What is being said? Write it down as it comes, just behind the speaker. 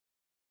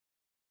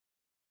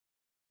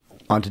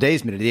On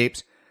today's Minute of the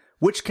Apes,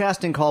 which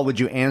casting call would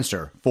you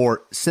answer?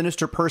 For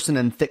sinister person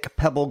in thick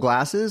pebble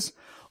glasses,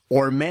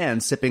 or man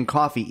sipping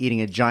coffee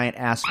eating a giant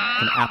ass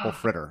f***ing apple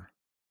fritter?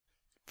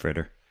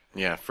 Fritter.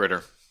 Yeah,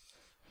 fritter.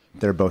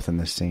 They're both in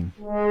this scene.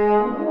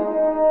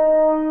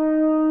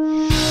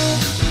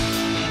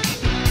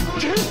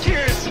 Take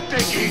your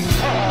stinking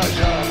paws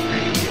off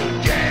me, you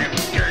damn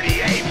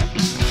dirty ape!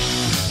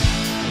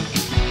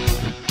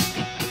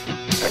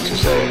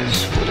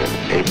 Exercise with an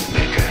ape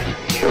maker,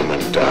 human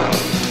down.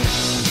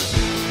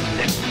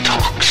 It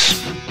talks.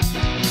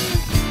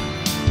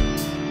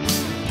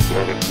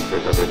 We're the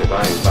keepers of the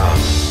divine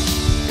bound.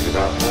 It is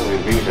our only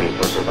reason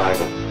for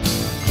survival.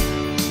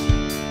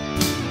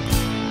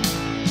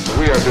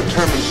 We are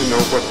determined to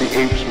know what the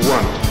apes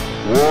want.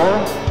 War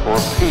or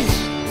peace?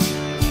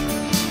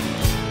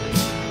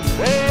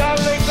 The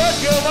only good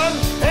human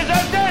is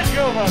a dead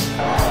human!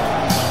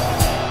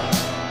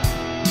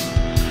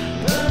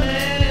 The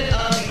Minute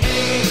of the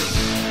Apes.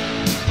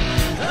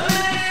 The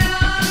Minute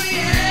of the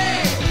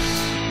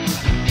Apes.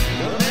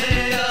 The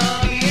Minute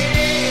of the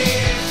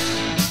Apes.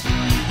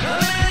 The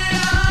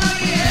Minute of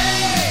the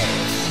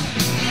Apes.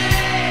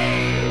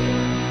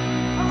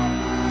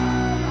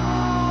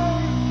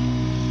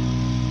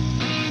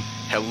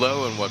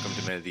 Hello and welcome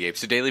to Minute of the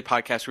Apes, a daily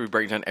podcast where we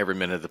break down every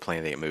minute of the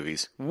Planet of the Apes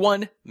movies,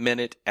 1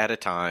 minute at a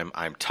time.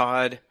 I'm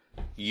Todd.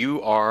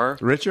 You are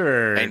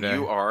Richard. And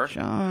you are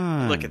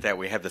John. Look at that.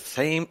 We have the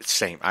same.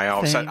 I all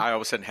of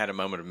a sudden had a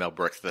moment of Mel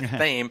Brooks. The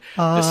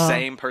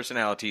same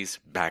personalities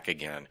back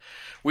again.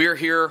 We are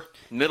here,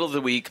 middle of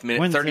the week, minute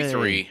Wednesday.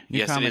 33. New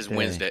Yes, it comic is day.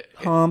 Wednesday.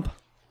 Hump.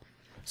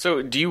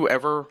 So, do you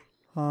ever,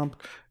 Hump.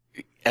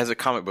 as a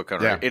comic book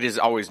owner, Yeah. it is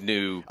always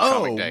new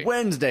comic day.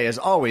 Wednesday is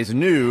always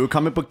new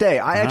comic book day.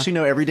 I actually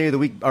know every day of the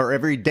week or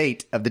every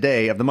date of the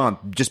day of the month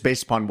just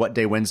based upon what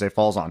day Wednesday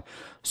falls on.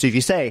 So if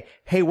you say,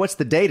 hey, what's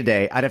the day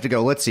today? I'd have to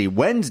go, let's see,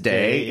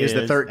 Wednesday is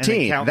the and then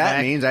 13th. count That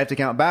back. means I have to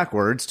count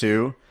backwards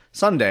to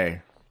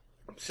Sunday.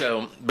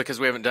 So, because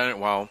we haven't done it in a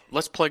while,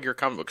 let's plug your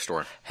comic book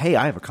store. Hey,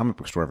 I have a comic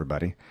book store,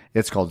 everybody.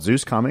 It's called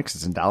Zeus Comics.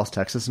 It's in Dallas,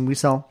 Texas, and we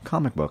sell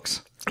comic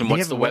books. And Do you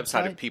what's the have a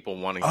website website? of people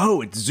wanting?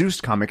 Oh, it's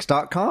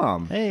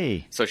ZeusComics.com.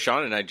 Hey. So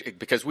Sean and I,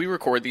 because we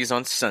record these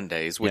on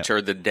Sundays, which Yep.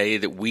 are the day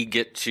that we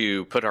get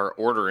to put our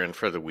order in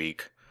for the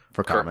week.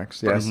 For comics,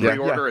 For yes.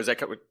 pre-order, is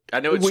that? I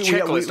know it's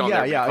checklist on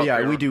there.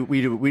 Yeah. We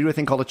do a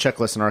thing called a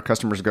checklist, and our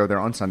customers go there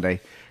on Sunday.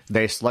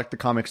 They select the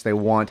comics they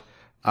want.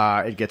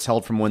 It gets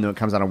held from when it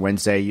comes out on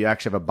Wednesday. You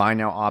actually have a buy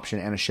now option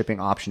and a shipping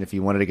option if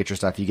you wanted to get your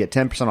stuff. You get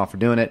 10% off for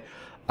doing it.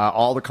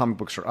 All the comic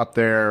books are up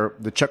there.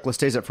 The checklist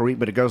stays up for a week,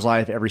 but it goes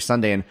live every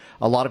Sunday. And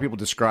a lot of people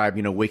describe,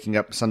 waking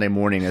up Sunday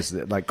morning as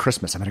like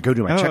Christmas. I'm going to go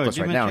do my checklist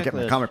do right my now and get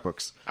my checklist. comic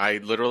books. I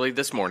literally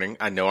this morning,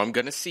 I know I'm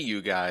going to see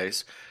you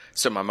guys,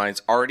 so my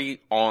mind's already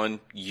on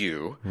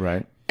you.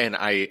 Right. And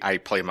I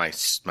play my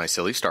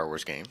silly Star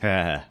Wars game.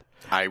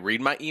 I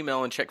read my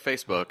email and check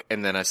Facebook,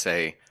 and then I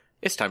say,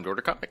 it's time to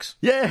order comics.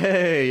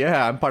 Yay!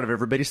 Yeah, I'm part of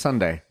everybody's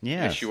Sunday.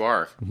 Yes, you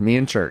are. Me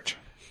in church.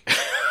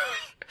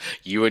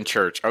 You in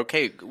church.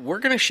 Okay, we're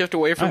going to shift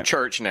away from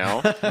church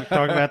now. Talk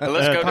about,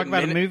 Let's go talk to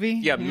about a movie?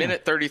 Yeah,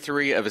 minute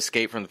 33 of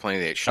Escape from the Planet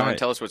of the Apes. Sean, All right.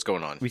 tell us what's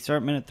going on. We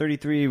start minute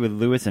 33 with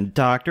Lewis and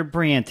Dr.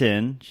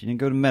 Branton. She didn't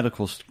go to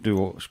medical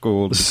school.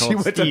 To be She called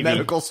went to Stevie.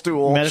 medical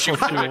stool. Medical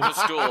She stool. went to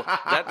school.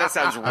 That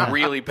sounds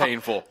really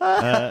painful.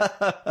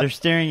 They're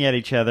staring at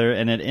each other,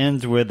 and it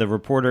ends with the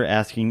reporter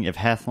asking if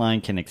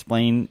Hasline can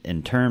explain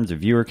in terms a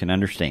viewer can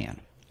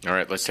understand. All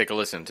right, let's take a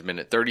listen to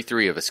minute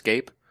 33 of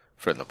Escape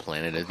from the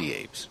Planet of the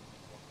Apes.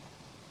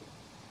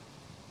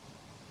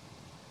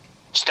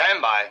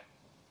 Stand by.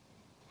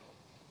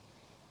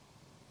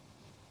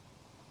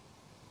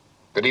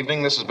 Good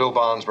evening, this is Bill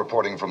Bonds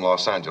reporting from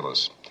Los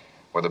Angeles,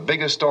 where the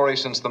biggest story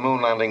since the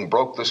moon landing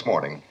broke this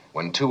morning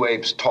when two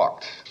apes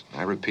talked,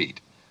 I repeat,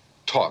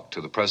 talked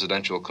to the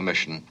Presidential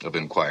Commission of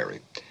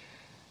Inquiry.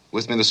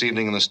 With me this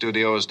evening in the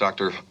studio is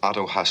Dr.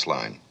 Otto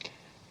Hasline.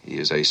 He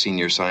is a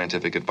senior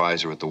scientific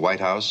advisor at the White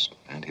House,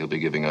 and he'll be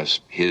giving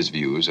us his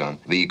views on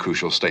the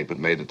crucial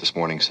statement made at this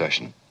morning's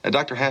session.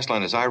 Dr.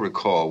 Hasline, as I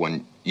recall,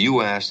 when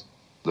you asked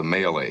the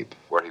male ape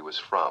where he was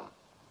from,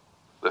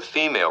 the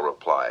female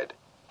replied,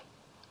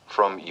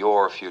 "From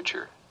your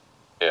future."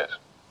 Yes,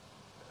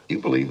 Do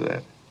you believe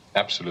that?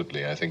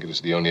 absolutely. I think it is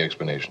the only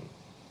explanation.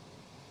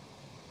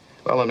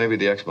 Well, then maybe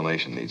the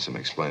explanation needs some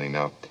explaining.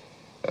 Now,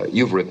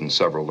 you've written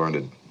several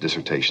learned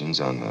dissertations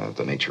on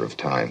the nature of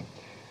time.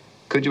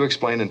 Could you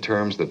explain in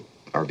terms that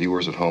our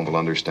viewers at home will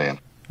understand?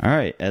 All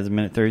right, as of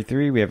minute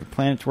 33, we have a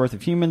planet's worth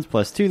of humans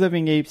plus 2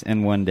 living apes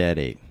and 1 dead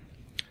ape.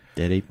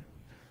 Dead ape?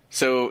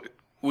 So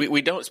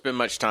we don't spend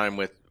much time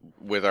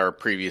with our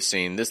previous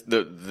scene.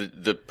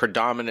 The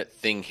predominant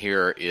thing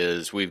here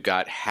is we've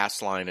got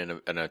Hasline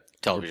in a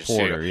television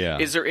Reporter, studio. yeah.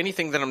 Is there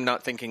anything that I'm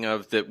not thinking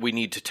of that we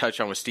need to touch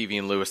on with Stevie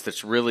and Lewis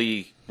that's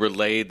really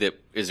relayed that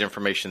is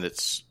information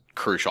that's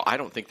crucial? I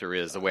don't think there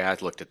is, the way I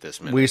looked at this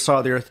minute. We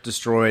saw the Earth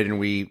destroyed, and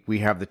we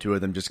have the two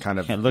of them just kind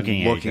of Yeah,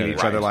 looking at each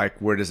other. like,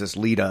 where does this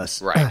lead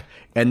us? Right.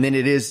 And then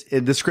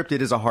the script,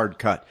 it is a hard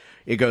cut.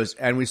 It goes,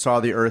 and we saw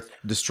the Earth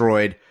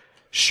destroyed.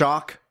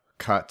 Shock,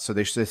 cut. So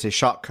they say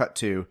shot cut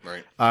to.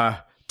 Right.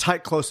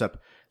 Tight close up.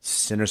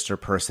 Sinister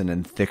person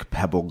in thick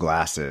pebble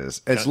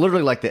glasses. It's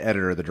literally like the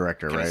editor or the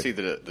director, Can right? I see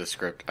the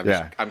script?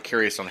 Yeah. I'm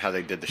curious on how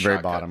they did the Very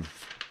shot bottom. cut.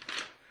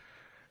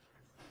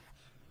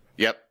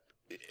 Yep.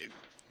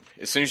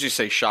 As soon as you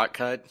say shot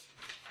cut,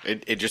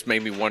 it just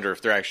made me wonder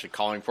if they're actually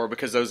calling for it,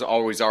 because those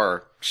always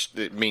are.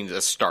 It means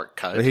a start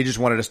cut. But he just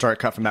wanted to start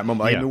cut from that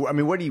moment. Yeah. I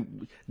mean, what do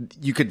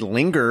you could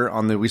linger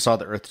on we saw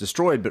the Earth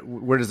destroyed, but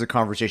where does the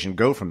conversation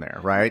go from there,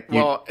 right?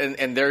 Well,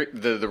 and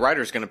the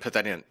writer's going to put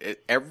that in.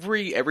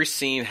 Every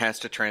scene has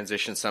to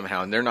transition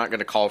somehow, and they're not going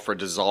to call for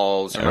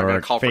dissolves. They're not Or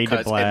going to call for fade to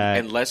cuts black.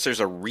 unless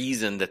there's a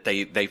reason that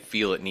they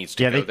feel it needs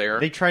to go there.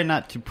 They try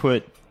not to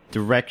put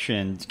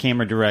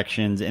camera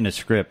directions in a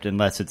script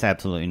unless it's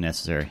absolutely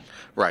necessary.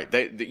 Right.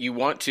 You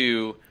want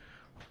to.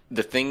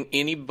 The thing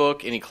any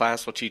book, any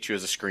class will teach you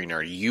as a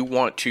screener, you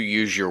want to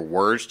use your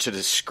words to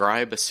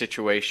describe a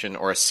situation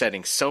or a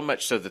setting so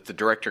much so that the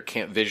director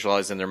can't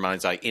visualize in their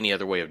mind's eye any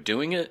other way of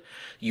doing it.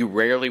 You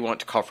rarely want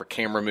to call for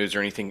camera moves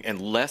or anything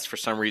unless for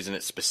some reason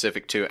it's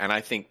specific to, and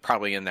I think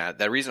probably in that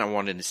reason I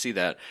wanted to see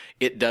that,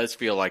 it does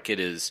feel like it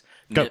is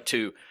meant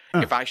to.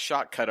 If I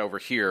shot cut over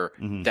here,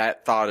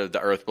 that thought of the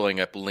Earth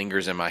blowing up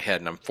lingers in my head,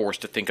 and I'm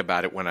forced to think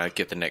about it when I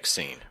get the next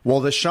scene. Well,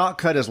 the shot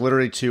cut is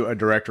literally to a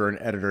director or an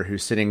editor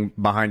who's sitting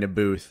behind a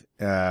booth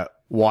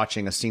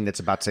watching a scene that's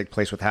about to take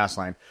place with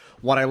Hassline.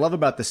 What I love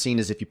about the scene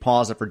is if you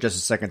pause it for just a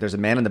second, there's a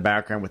man in the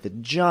background with a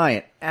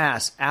giant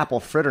ass apple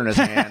fritter in his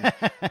hand,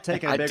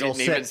 taking a I big old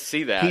didn't even sip.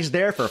 see that. He's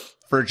there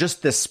for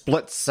just this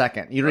split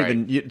second. You don't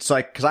Right. it's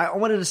like, because I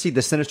wanted to see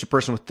the sinister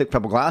person with thick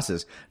pebble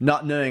glasses,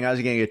 not knowing I was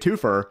getting a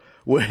twofer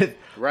with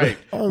Right.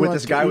 with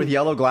this guy with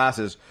yellow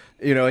glasses.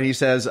 And he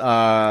says,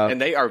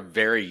 And they are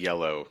very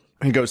yellow.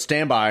 he goes,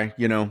 stand by,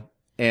 and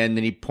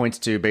then he points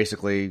to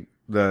basically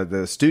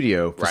the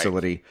studio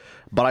facility.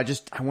 But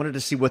I wanted to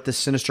see what this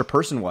sinister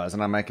person was.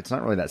 And I'm like, it's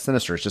not really that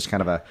sinister. It's just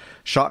kind of a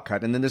shot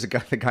cut. And then there's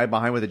the guy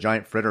behind with a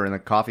giant fritter in a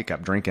coffee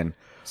cup drinking.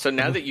 So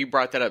now that you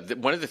brought that up,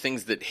 one of the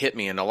things that hit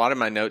me in a lot of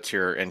my notes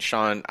here, and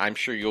Sean, I'm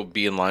sure you'll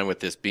be in line with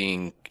this,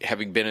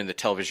 having been in the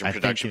television I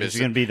think production this is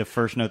business. going to be the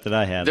first note that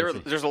I have.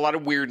 There's a lot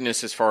of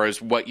weirdness as far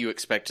as what you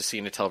expect to see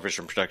in a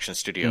television production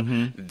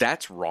studio.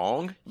 That's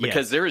wrong,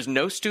 because there is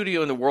no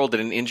studio in the world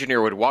that an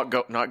engineer would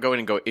not go in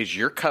and go, "Is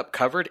your cup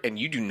covered?" And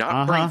you do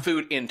not bring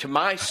food into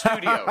my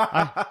studio.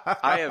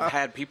 I have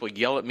had people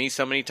yell at me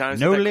so many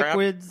times. No with that crap.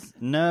 liquids.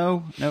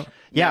 No.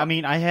 Yeah, I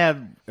mean, I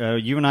have.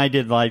 You and I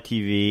did live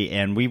TV,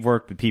 and we've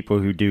worked with people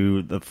who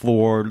do the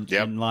floor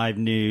and live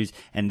news,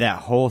 and that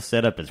whole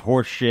setup is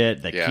horse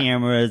shit. The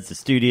cameras, the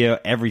studio,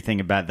 everything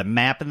about it. The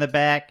map in the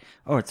back.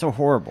 Oh, it's so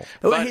horrible.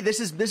 But hey, this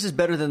is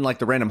better than like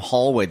the random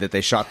hallway that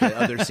they shot the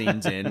other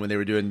scenes in when they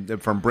were doing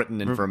from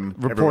Britain and from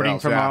everywhere Reporting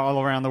else. from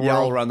all around the world. Yeah,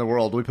 all around the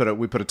world. We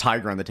put a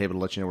tiger on the table to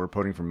let you know we're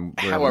reporting from.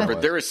 However,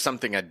 there is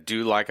something I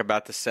do like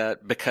about the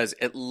set, because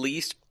at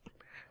least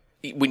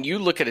when you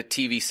look at a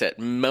TV set,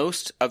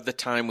 most of the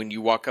time when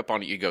you walk up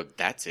on it, you go,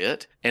 "That's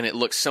it," and it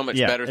looks so much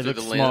better through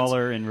the looks lens.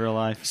 smaller in real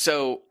life.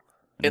 So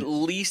at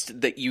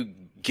least that you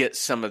get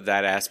some of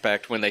that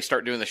aspect when they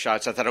start doing the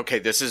shots. I thought, okay,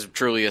 this is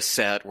truly a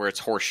set where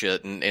it's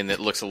horseshit and it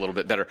looks a little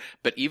bit better.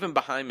 But even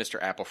behind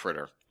Mr. Apple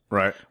Fritter,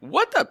 right?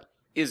 What the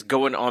is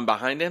going on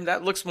behind him?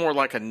 That looks more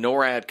like a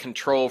NORAD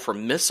control for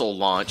missile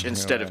launch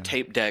instead of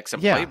tape decks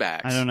and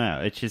playbacks. I don't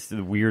know. It's just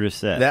the weirdest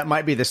set. That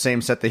might be the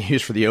same set they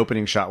use for the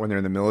opening shot when they're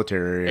in the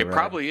military area. It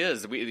probably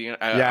is.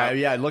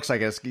 It looks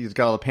like he's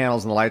got all the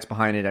panels and the lights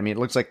behind it. I mean, it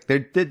looks like they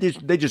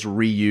just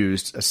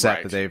reused a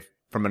set that they've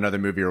from another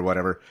movie or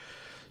whatever.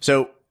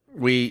 So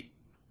he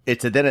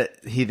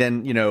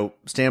then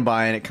stand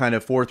by, and it kind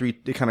of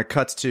it kind of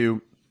cuts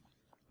to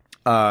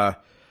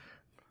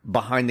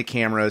behind the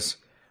cameras.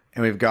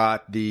 And we've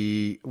got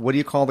what do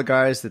you call the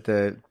guys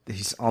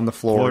he's on the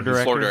floor?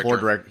 Floor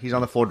director. He's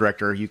on the floor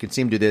director. You can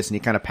see him do this, and he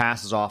kind of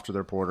passes off to the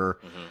reporter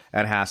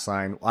at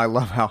Hassline. I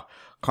love how,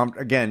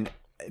 again,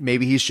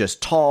 maybe he's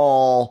just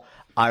tall.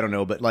 I don't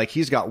know, but like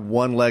he's got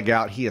one leg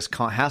out.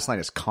 Hassline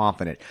is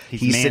confident.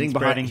 He's sitting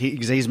behind.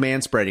 He's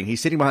man spreading.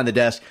 He's sitting behind the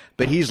desk,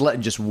 but he's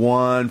letting just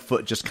one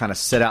foot just kind of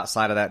sit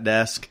outside of that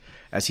desk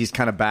as he's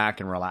kind of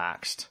back and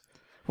relaxed.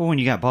 Well, when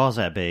you got balls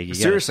that big,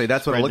 seriously,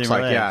 that's what it looks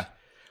like. Yeah.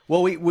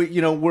 Well,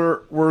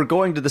 we're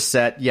going to the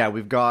set. Yeah,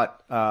 we've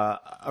got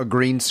a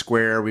green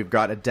square. We've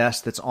got a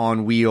desk that's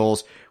on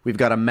wheels. We've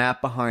got a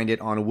map behind it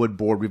on a wood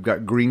board. We've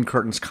got green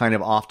curtains kind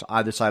of off to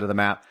either side of the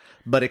map.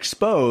 But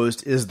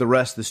exposed is the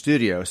rest of the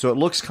studio. So it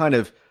looks kind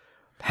of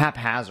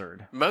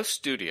haphazard. Most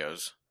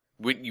studios,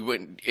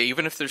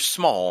 even if they're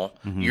small,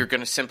 you're going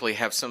to simply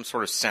have some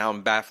sort of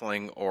sound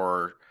baffling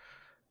or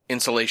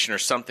insulation or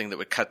something that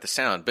would cut the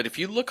sound. But if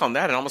you look on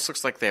that, it almost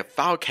looks like they have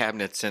file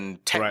cabinets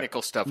and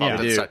technical stuff off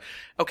to the side.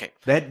 Okay.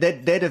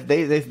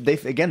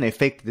 They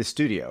faked the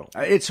studio.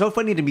 It's so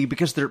funny to me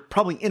because they're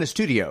probably in a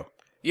studio.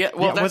 Yeah,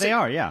 well, they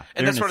are, yeah.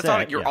 And They're that's in what a I thought.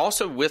 set, You're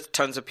also with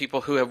tons of people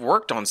who have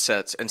worked on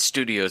sets and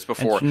studios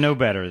before. It's no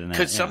better than that.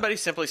 Could somebody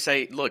simply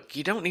say, look,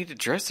 you don't need to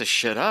dress this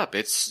shit up.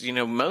 It's,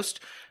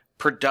 most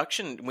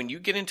production, when you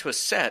get into a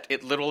set,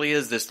 it literally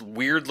is this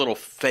weird little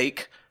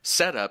fake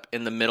setup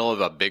in the middle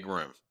of a big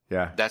room.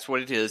 Yeah. That's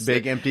what it is.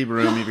 Big empty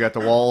room. You've got the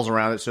walls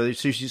around it. So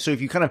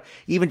if you kind of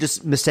even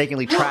just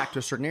mistakenly track to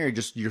a certain area,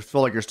 just you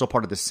feel like you're still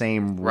part of the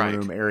same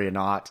room area,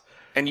 not.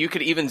 And you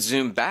could even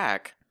zoom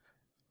back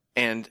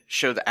and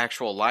show the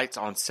actual lights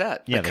on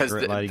set. Yeah, because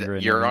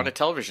you're on a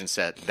television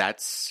set.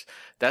 That's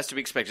to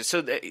be expected.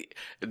 So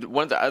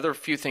one of the other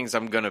few things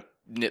I'm going to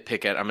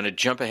nitpick at, I'm going to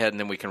jump ahead and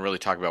then we can really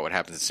talk about what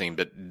happens in the scene,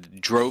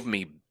 but drove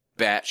me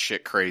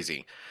batshit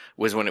crazy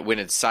was when it went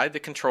inside the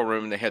control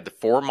room and they had the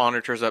 4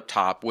 monitors up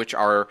top, which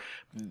are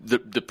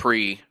the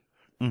pre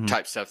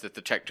type stuff that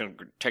the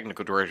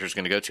technical director is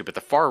going to go to, but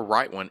the far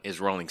right one is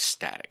rolling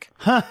static.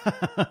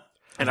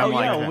 And I'm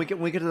like, when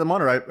we get to the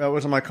monitor, that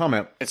was my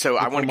comment. And so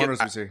I want to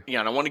get,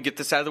 and I want to get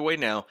this out of the way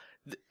now.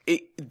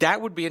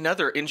 That would be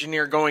another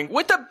engineer going,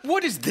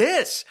 what is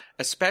this?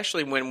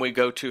 Especially when we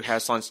go to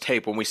Haslan's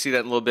tape, when we see that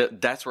in a little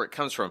bit, that's where it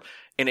comes from.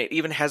 And it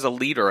even has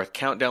a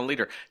countdown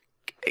leader.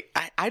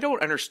 I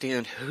don't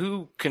understand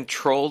who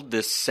controlled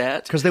this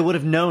set. Because they would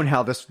have known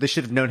they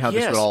should have known how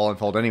this would all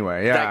unfold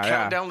anyway. Yeah, that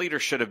countdown leader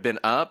should have been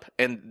up,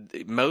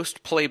 and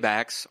most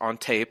playbacks on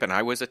tape, and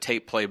I was a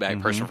tape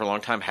playback person for a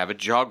long time, have a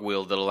jog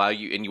wheel that allow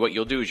you, and what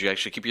you'll do is you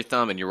actually keep your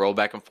thumb and you roll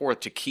back and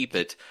forth to keep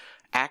it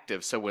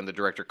active, so when the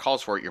director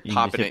calls for it, you're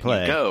popping it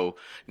and you go.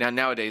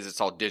 Nowadays it's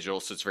all digital,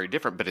 so it's very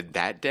different, but in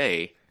that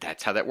day,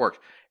 that's how that worked.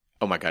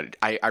 Oh my God,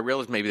 I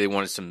realized maybe they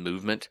wanted some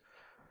movement,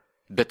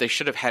 but they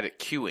should have had it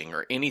queuing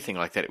or anything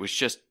like that. It was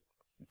just,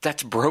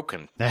 that's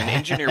broken. An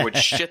engineer would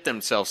shit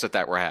themselves if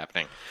that were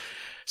happening.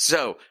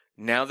 So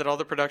now that all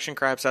the production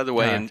crap's out of the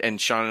way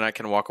and Sean and I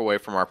can walk away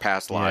from our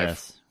past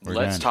life,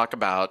 let's talk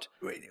about,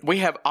 we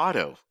have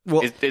Otto.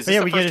 Well, is this the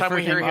first time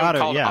we hear him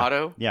called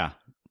Otto? Yeah.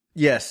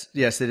 Yes,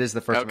 it is the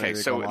first time. Okay,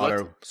 so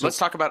let's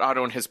talk about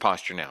Otto and his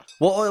posture now.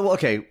 Well,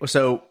 okay.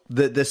 So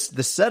the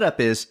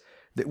setup is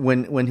that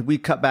when we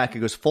cut back, it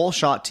goes full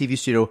shot TV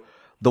studio.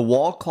 The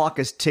wall clock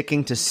is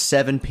ticking to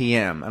 7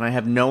 p.m. and I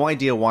have no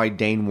idea why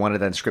Dane wanted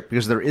that in script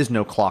because there is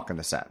no clock in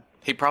the set.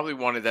 He probably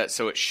wanted that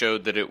so it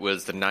showed that it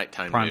was the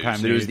nighttime news.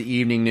 So it was the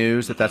evening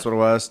news, that's what it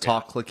was.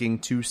 Talk clicking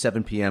to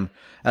 7 p.m.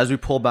 As we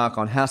pull back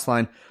on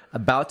Hasline,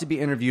 about to be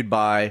interviewed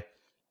by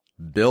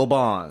Bill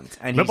Bonds,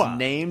 and he's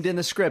named in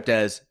the script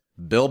as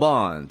Bill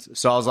Bonds.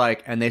 So I was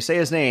like, and they say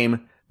his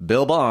name,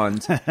 Bill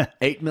Bonds,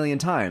 8 million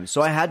times.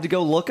 So I had to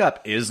go look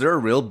up, is there a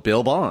real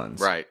Bill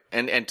Bonds? Right.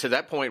 And to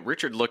that point,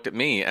 Richard looked at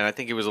me, and I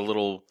think he was a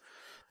little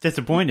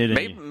disappointed.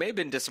 May have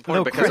been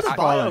disappointed because I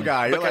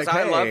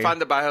love finding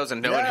the bios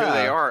and knowing who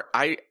they are.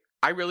 I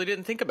really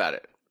didn't think about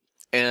it.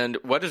 And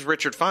what does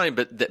Richard find?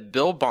 But that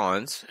Bill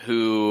Bonds,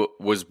 who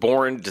was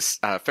born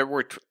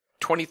February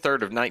 23rd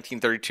of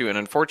 1932 and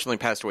unfortunately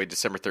passed away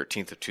December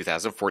 13th of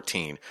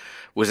 2014,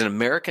 was an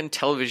American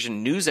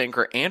television news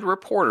anchor and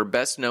reporter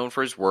best known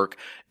for his work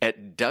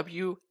at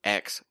WXYZ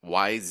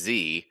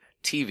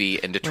TV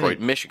in Detroit,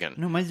 Michigan.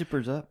 No, my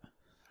zipper's up.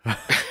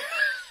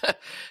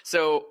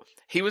 So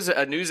he was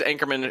a news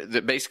anchorman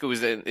that basically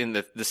was in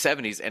the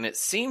 70s, and it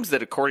seems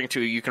that according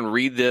to, you can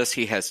read this,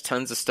 he has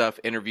tons of stuff,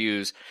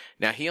 interviews.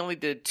 Now, he only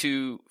did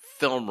 2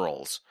 film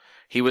roles.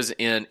 He was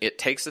in It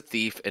Takes a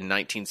Thief in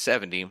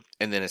 1970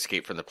 and then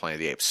Escape from the Planet of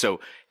the Apes. So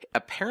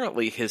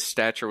apparently his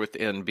stature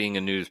within being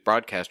a news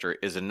broadcaster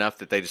is enough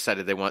that they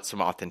decided they want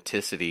some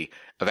authenticity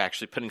of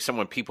actually putting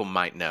someone people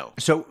might know.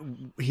 So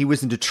he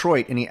was in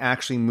Detroit and he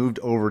actually moved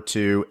over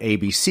to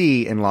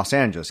ABC in Los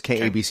Angeles,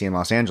 KABC in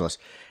Los Angeles.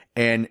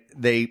 And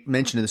they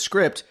mentioned in the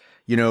script,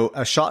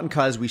 a shot and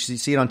cut as we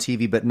see it on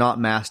TV, but not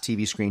mass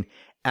TV screen,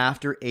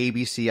 after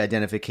ABC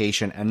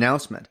identification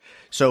announcement.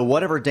 So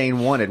whatever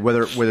Dane wanted,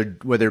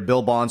 whether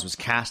Bill Bonds was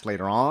cast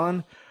later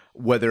on,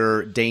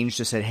 whether Dane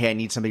just said, hey, I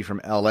need somebody from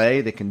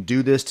LA that can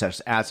do this to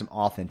add some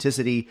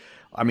authenticity.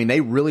 I mean,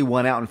 they really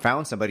went out and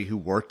found somebody who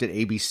worked at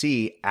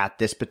ABC at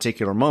this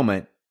particular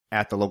moment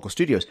at the local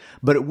studios.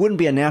 But it wouldn't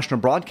be a national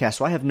broadcast,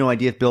 so I have no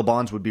idea if Bill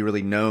Bonds would be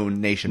really known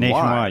nationwide.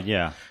 Nationwide,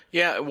 yeah.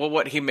 Yeah, well,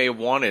 what he may have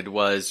wanted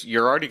was,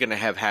 you're already going to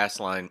have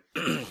Hasline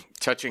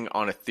touching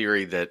on a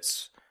theory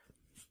that's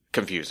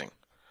confusing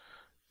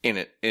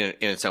in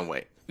its own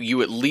way.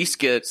 You at least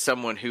get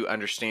someone who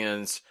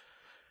understands.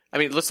 I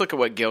mean, let's look at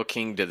what Gayle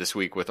King did this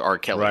week with R.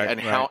 Kelly,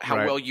 how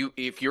well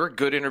if you're a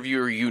good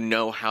interviewer, you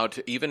know how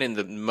to, even in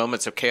the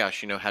moments of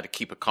chaos, you know how to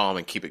keep it calm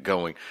and keep it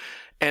going.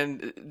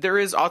 And there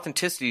is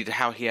authenticity to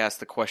how he asks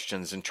the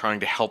questions and trying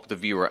to help the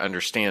viewer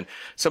understand.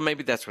 So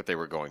maybe that's what they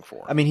were going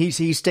for. I mean, he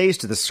stays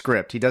to the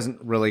script. He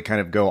doesn't really kind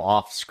of go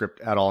off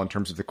script at all in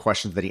terms of the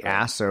questions that he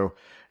asks. So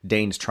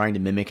Dane's trying to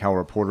mimic how a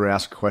reporter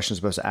asks a question as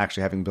opposed to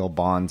actually having Bill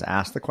Bonds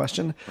ask the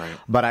question. Right.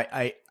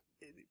 But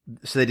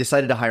so they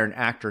decided to hire an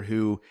actor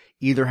who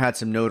either had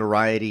some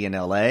notoriety in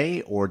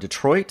LA or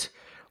Detroit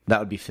that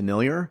would be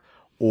familiar,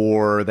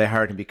 or they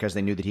hired him because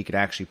they knew that he could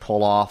actually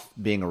pull off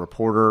being a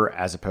reporter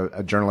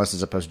a journalist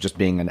as opposed to just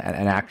being an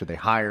actor they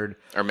hired.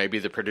 Or maybe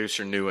the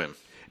producer knew him.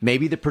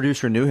 Maybe the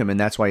producer knew him and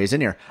that's why he's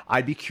in here.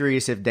 I'd be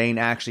curious if Dane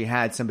actually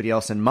had somebody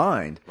else in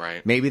mind.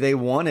 Right. Maybe they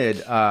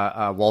wanted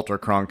Walter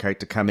Cronkite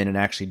to come in and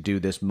actually do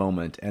this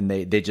moment, and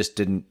they just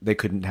didn't. They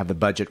couldn't have the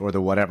budget or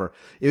the whatever.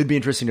 It would be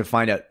interesting to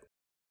find out